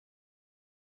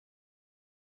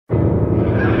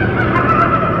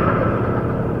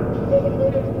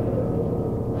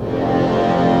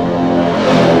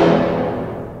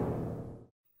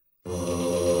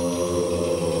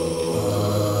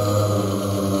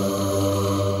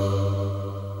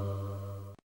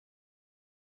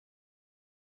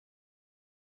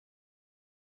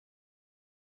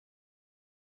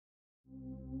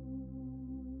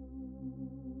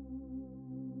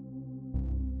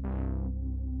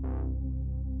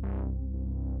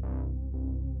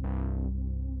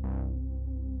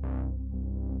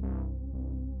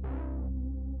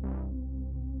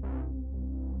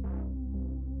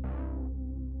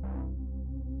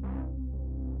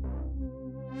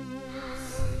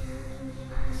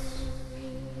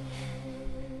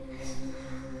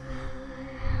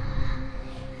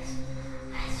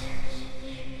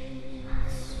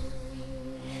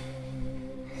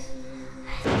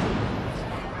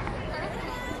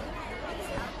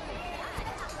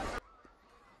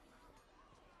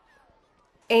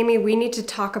Amy, we need to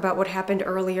talk about what happened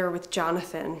earlier with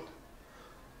Jonathan.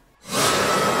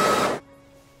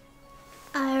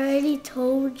 I already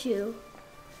told you.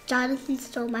 Jonathan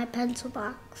stole my pencil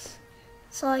box.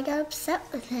 So I got upset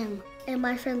with him, and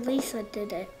my friend Lisa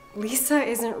did it. Lisa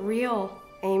isn't real,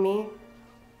 Amy.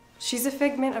 She's a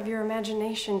figment of your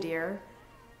imagination, dear.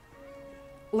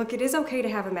 Look, it is okay to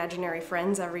have imaginary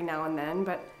friends every now and then,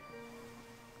 but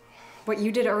what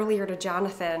you did earlier to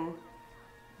Jonathan,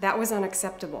 that was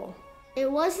unacceptable.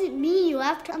 It wasn't me, you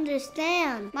have to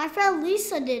understand. My friend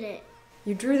Lisa did it.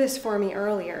 You drew this for me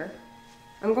earlier.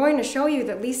 I'm going to show you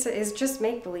that Lisa is just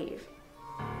make-believe.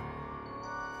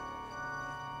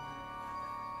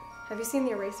 Have you seen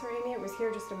the eraser, Amy? It was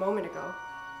here just a moment ago.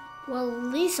 Well,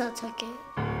 Lisa took it.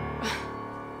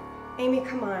 Amy,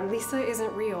 come on. Lisa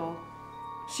isn't real.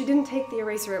 She didn't take the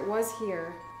eraser. It was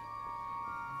here.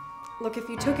 Look, if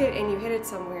you took it and you hid it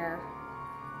somewhere,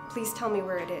 please tell me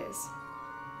where it is.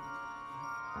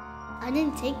 I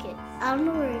didn't take it. I don't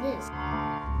know where it is.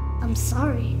 I'm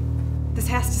sorry. This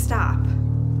has to stop.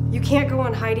 You can't go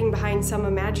on hiding behind some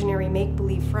imaginary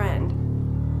make-believe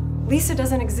friend. Lisa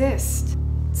doesn't exist.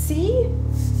 See?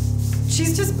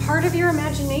 She's just part of your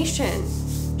imagination.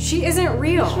 She isn't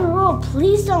real. Jerome,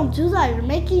 please don't do that. You're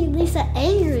making Lisa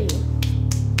angry.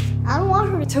 I don't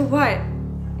want her to what,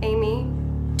 Amy?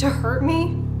 To hurt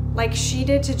me? Like she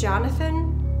did to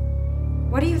Jonathan?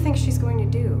 What do you think she's going to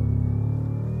do?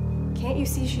 Can't you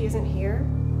see she isn't here?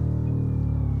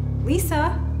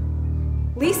 Lisa?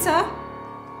 Lisa?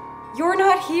 You're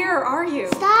not here, are you?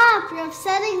 Stop! You're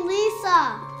upsetting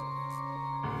Lisa!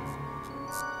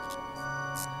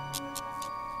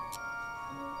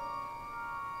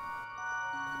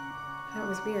 That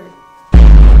was weird.